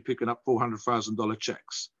would not be picking up $400,000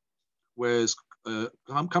 checks. Whereas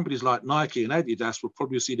companies like Nike and Adidas would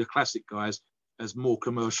probably see the classic guys as more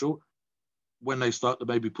commercial when they start to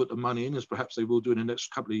maybe put the money in, as perhaps they will do in the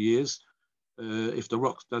next couple of years. If The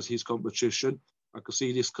Rock does his competition, I could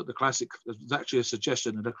see the classic, there's actually a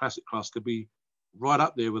suggestion that the classic class could be right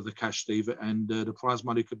up there with the cash, Steve, and the prize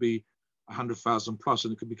money could be 100,000 plus,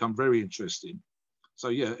 and it could become very interesting. So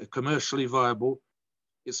yeah, commercially viable.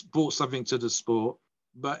 It's brought something to the sport,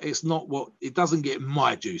 but it's not it doesn't get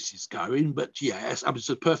my juices going. But yeah, I'm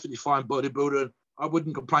just a perfectly fine bodybuilder. I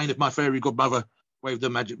wouldn't complain if my fairy godmother waved a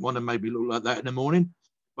magic wand and made me look like that in the morning.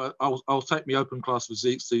 But I'll take my open class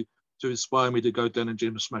physiques to inspire me to go down and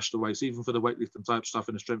gym and smash the weights, even for the weightlifting type stuff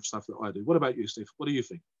and the strength stuff that I do. What about you, Steve? What do you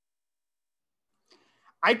think?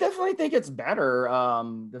 I definitely think it's better.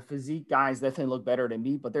 The physique guys definitely look better than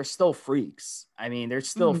me, but they're still freaks. I mean, they're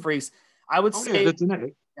still freaks. I would say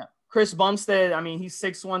Chris Bumstead, I mean, he's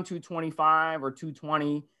 6'1", 225 or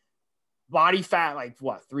 220. Body fat, like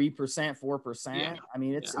what, 3%, 4%? Yeah. I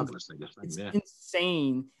mean, it's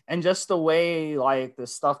insane. And just the way, like, the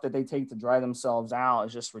stuff that they take to dry themselves out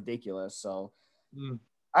is just ridiculous. So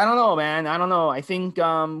I don't know, man. I don't know. I think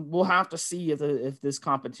we'll have to see if this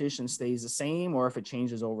competition stays the same or if it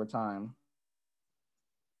changes over time.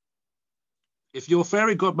 If your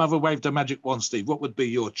fairy godmother waved a magic wand, Steve, what would be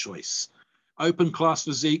your choice? Open class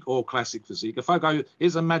physique or classic physique? If I go,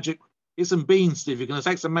 here's some beans, Steve, you're going to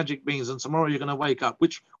take some magic beans and tomorrow you're going to wake up.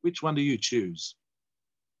 Which one do you choose?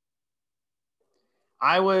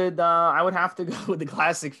 I would have to go with the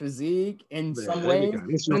classic physique in some way.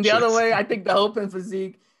 And the other way, I think the open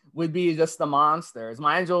physique would be just the monsters.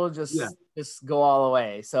 Mine will just go all the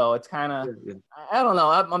way. So it's kind of, I don't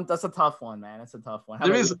know. That's a tough one, man. It's a tough one.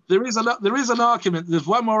 There is an argument. There's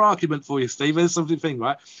one more argument for you, Steve. There's something,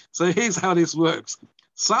 right? So here's how this works.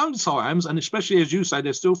 Sometimes, and especially as you say,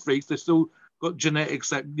 they're still freaks. They've still got genetics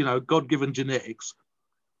that, God-given genetics.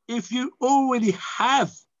 If you already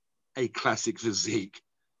have a classic physique,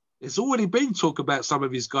 there's already been talk about some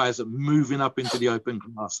of these guys that are moving up into the open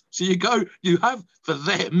class. So you have for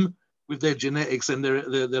them with their genetics and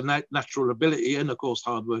their natural ability, and of course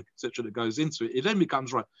hard work, etc., that goes into it, it then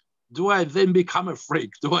becomes, right, do I then become a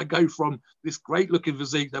freak? Do I go from this great looking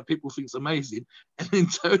physique that people think is amazing and then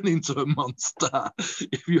turn into a monster?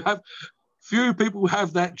 If you have, few people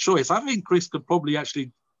have that choice. I think Chris could probably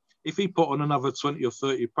actually, if he put on another 20 or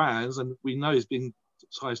 30 pounds, and we know he's been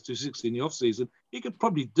as high as 260 in the off season, he could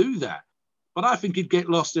probably do that. But I think he'd get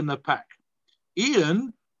lost in the pack.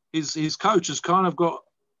 Ian, his coach, has kind of got,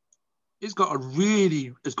 it's got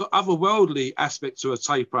otherworldly aspect to a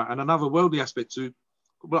taper, and another worldly aspect to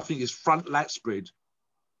what I think his front lat spread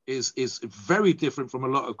is very different from a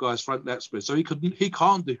lot of guys' front lat spread. So he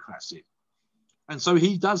can't do classic. And so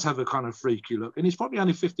he does have a kind of freaky look. And he's probably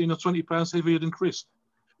only 15 or 20 pounds heavier than Chris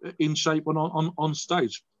in shape on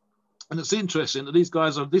stage. And it's interesting that these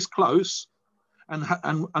guys are this close,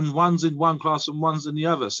 and one's in one class and one's in the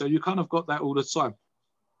other. So you kind of got that all the time.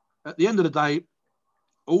 At the end of the day,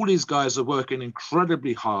 all these guys are working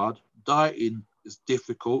incredibly hard. Dieting is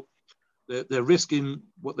difficult. They're risking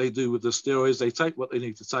what they do with the steroids. They take what they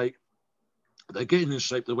need to take. They're getting in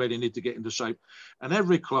shape the way they need to get into shape. And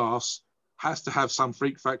every class has to have some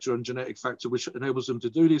freak factor and genetic factor which enables them to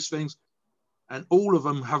do these things. And all of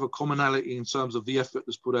them have a commonality in terms of the effort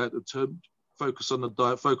that's put out, the term, focus on the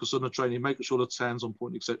diet, focus on the training, making sure the hand's on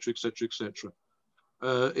point, etc., etc., etc.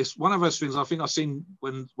 It's one of those things I think I've seen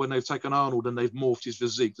when they've taken Arnold and they've morphed his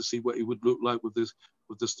physique to see what he would look like with the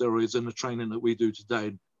steroids and the training that we do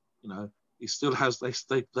today. You know, he still has,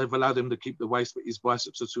 they've allowed him to keep the waist, but his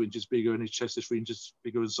biceps are 2 inches bigger and his chest is 3 inches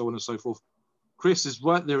bigger and so on and so forth. Chris is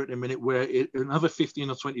right there at the minute where another 15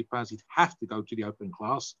 or 20 pounds, he'd have to go to the open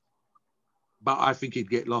class. But I think he'd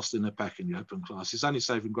get lost in the pack in the open class. His only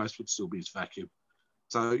saving grace would still be his vacuum.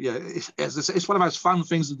 So, yeah, it's one of those fun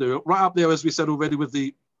things to do. Right up there, as we said already, with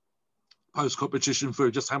the post-competition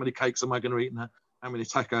food, just how many cakes am I going to eat and how many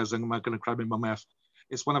tacos am I going to cram in my mouth.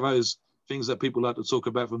 It's one of those things that people like to talk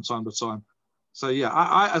about from time to time. So, yeah,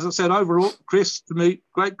 I as I said, overall, Chris, to me,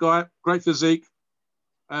 great guy, great physique.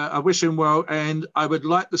 I wish him well. And I would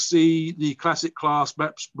like to see the classic class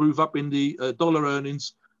perhaps move up in the dollar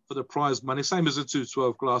earnings for the prize money, same as the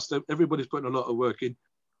 212 class. Everybody's putting a lot of work in.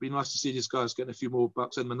 Be nice to see these guys getting a few more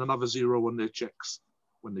bucks and then another zero on their checks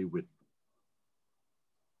when they win.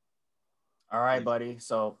 All right, buddy.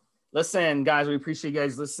 So listen, guys, we appreciate you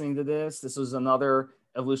guys listening to this. This was another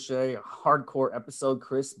Evolutionary Hardcore episode.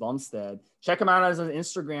 Chris Bumstead. Check him out on his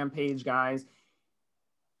Instagram page, guys.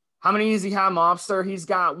 How many does he have, Mobster? He's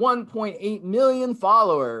got 1.8 million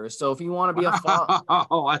followers. So if you want to be a follower.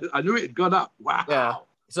 Oh, I knew it had gone up. Wow. Yeah.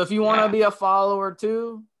 So if you want to be a follower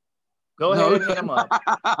too, go ahead and hit him up.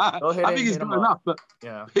 Go ahead I think he's got enough, but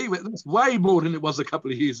yeah, that's way more than it was a couple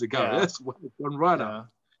of years ago. Yeah. That's gone right up.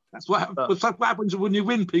 That's what happens when you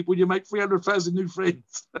win, people. You make 300,000 new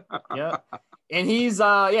friends. Yeah. And he's,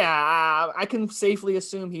 I can safely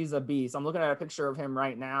assume he's a beast. I'm looking at a picture of him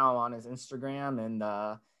right now on his Instagram,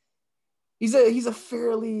 and he's a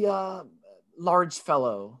fairly large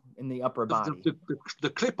fellow in the upper body. The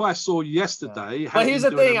clip I saw yesterday. But here's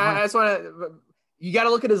the thing. I just want to, you got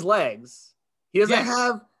to look at his legs. He doesn't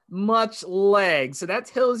have much legs. So that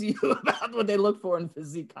tells you about what they look for in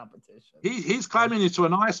physique competition. He's climbing into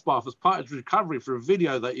an ice bath as part of his recovery for a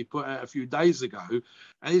video that he put out a few days ago.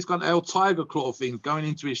 And he's got L tiger claw thing going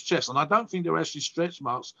into his chest. And I don't think they're actually stretch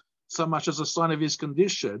marks so much as a sign of his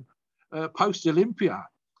condition post-Olympia.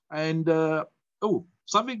 And,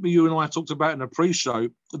 something that you and I talked about in the pre-show,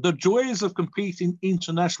 the joys of competing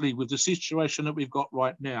internationally with the situation that we've got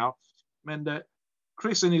right now, meant that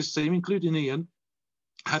Chris and his team, including Ian,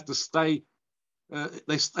 had to stay.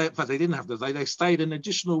 They didn't have to stay. They stayed an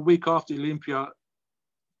additional week after Olympia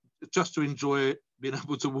just to enjoy being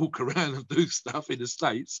able to walk around and do stuff in the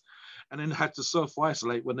States, and then had to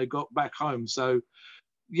self-isolate when they got back home. So,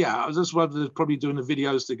 yeah, I was just probably doing the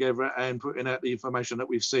videos together and putting out the information that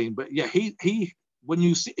we've seen. But yeah, he when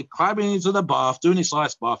you see it climbing into the bath, doing his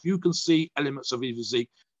ice bath, you can see elements of his physique.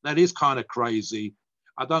 That is kind of crazy.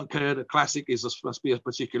 I don't care. The classic is supposed to be a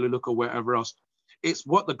particular look or whatever else. It's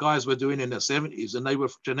what the guys were doing in the 70s, and they were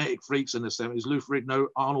genetic freaks in the 70s. Lou Ferrigno,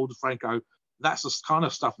 Arnold, Franco, that's the kind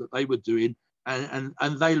of stuff that they were doing. And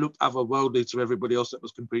they looked otherworldly to everybody else that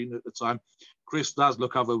was competing at the time. Chris does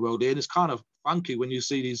look otherworldly, and it's kind of funky when you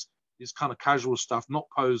see these kind of casual stuff, not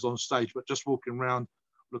posed on stage, but just walking around,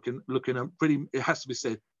 looking pretty, it has to be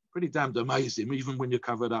said, pretty damned amazing, even when you're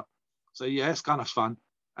covered up. So yeah, it's kind of fun.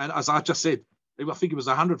 And as I just said, I think it was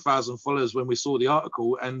 100,000 followers when we saw the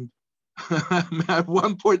article, and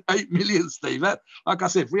 1.8 million, Steve. That, like I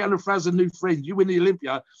said, 300,000 new friends. You win the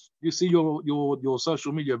Olympia, you see your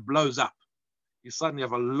social media blows up. You suddenly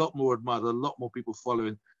have a lot more admired, a lot more people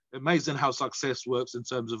following. amazing how success works in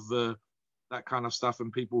terms of that kind of stuff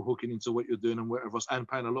and people hooking into what you're doing and whatever else, and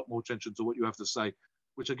paying a lot more attention to what you have to say,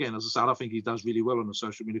 which again, as I said, I think he does really well on the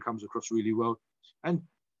social media, comes across really well. And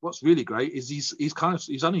what's really great is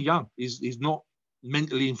he's only young. He's not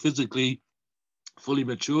mentally and physically fully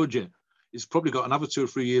matured yet. He's probably got another 2 or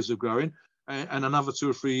 3 years of growing and another 2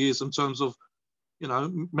 or 3 years in terms of, you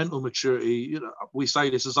know, mental maturity. You know, we say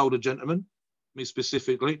this as older gentlemen, me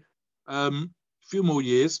specifically, few more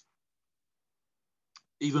years,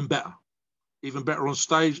 even better on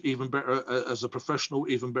stage, even better as a professional,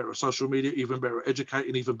 even better at social media, even better at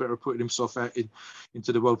educating, even better at putting himself out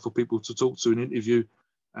into the world for people to talk to and interview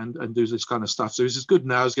and do this kind of stuff. So he's good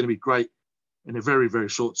now. He's going to be great in a very, very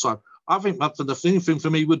short time. I think the thing for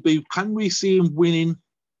me would be, can we see him winning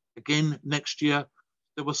again next year?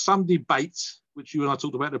 There was some debate, which you and I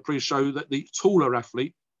talked about in the pre-show, that the taller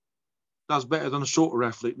athlete does better than the shorter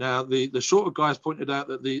athlete. Now, the shorter guys pointed out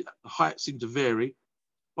that the height seemed to vary,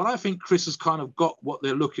 but I think Chris has kind of got what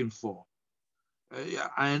they're looking for.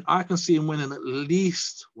 And I can see him winning at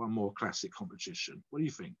least one more classic competition. What do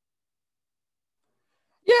you think?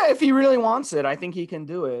 Yeah, if he really wants it, I think he can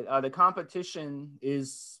do it. The competition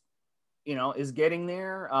is getting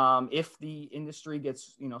there. If the industry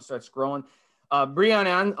gets, starts growing.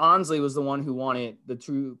 Breon Ansley was the one who won it the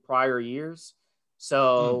 2 prior years.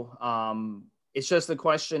 So it's just a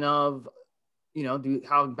question of,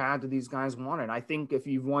 how bad do these guys want it? I think if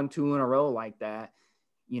you've won 2 in a row like that,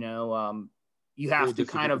 you have to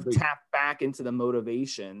kind of tap back into the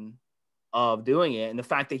motivation of doing it. And the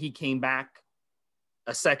fact that he came back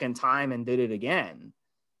a second time and did it again,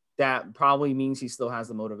 that probably means he still has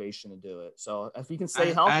the motivation to do it. So if he can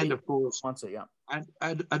stay healthy, and of course, wants it, yeah.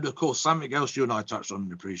 And of course, something else you and I touched on in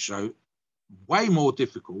the pre-show, way more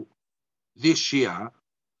difficult this year,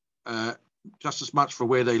 just as much for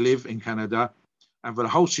where they live in Canada and for the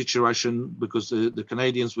whole situation, because the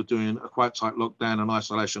Canadians were doing a quite tight lockdown and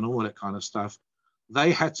isolation, all that kind of stuff.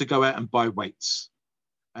 They had to go out and buy weights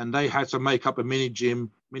and they had to make up a mini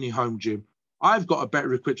home gym. I've got a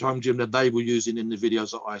better equipped home gym than they were using in the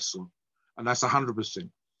videos that I saw. And that's 100%.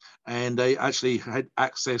 And they actually had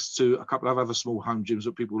access to a couple of other small home gyms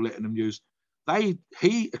that people were letting them use. Both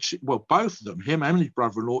of them, him and his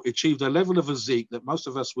brother-in-law, achieved a level of physique that most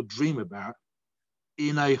of us would dream about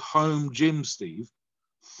in a home gym, Steve,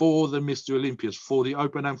 for the Mr. Olympias, for the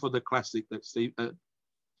Open and for the Classic that Steve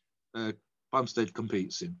Bumstead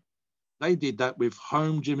competes in. They did that with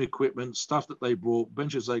home gym equipment, stuff that they brought,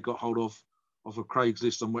 benches they got hold of a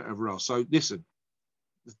Craigslist and whatever else. So listen,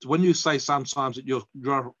 when you say sometimes that you're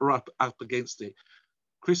up against it,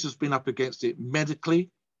 Chris has been up against it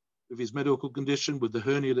medically, with his medical condition, with the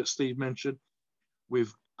hernia that Steve mentioned,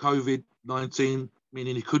 with COVID-19,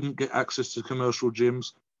 meaning he couldn't get access to commercial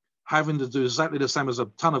gyms, having to do exactly the same as a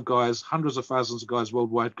ton of guys, hundreds of thousands of guys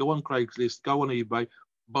worldwide, go on Craigslist, go on eBay,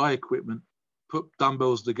 buy equipment, put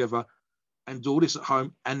dumbbells together, and do all this at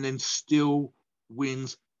home, and then still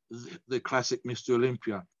wins the classic Mr.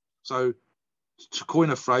 Olympia. So to coin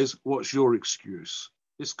a phrase, what's your excuse?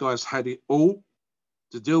 This guy's had it all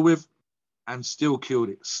to deal with and still killed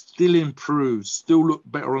it, still improved, still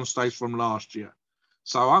looked better on stage from last year.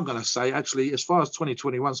 So I'm going to say, actually, as far as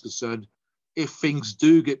 2021 is concerned, if things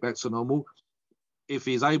do get back to normal, if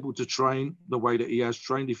he's able to train the way that he has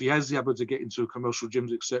trained, if he has the ability to get into commercial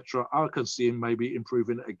gyms, etc., I can see him maybe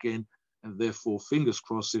improving it again. And therefore, fingers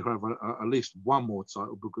crossed, he'll have at least one more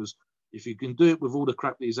title, because if you can do it with all the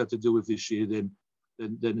crap that he's had to deal with this year, then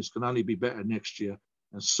it's can only be better next year,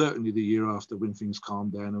 and certainly the year after when things calm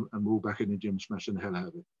down and we're all back in the gym smashing the hell out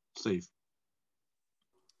of it. Steve.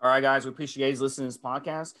 All right, guys, we appreciate you listening to this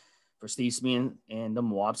podcast. For Steve Smien and the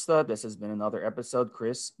Mobster, this has been another episode.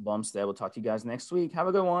 Chris Bumstead. We'll talk to you guys next week. Have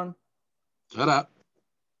a good one. Shut up.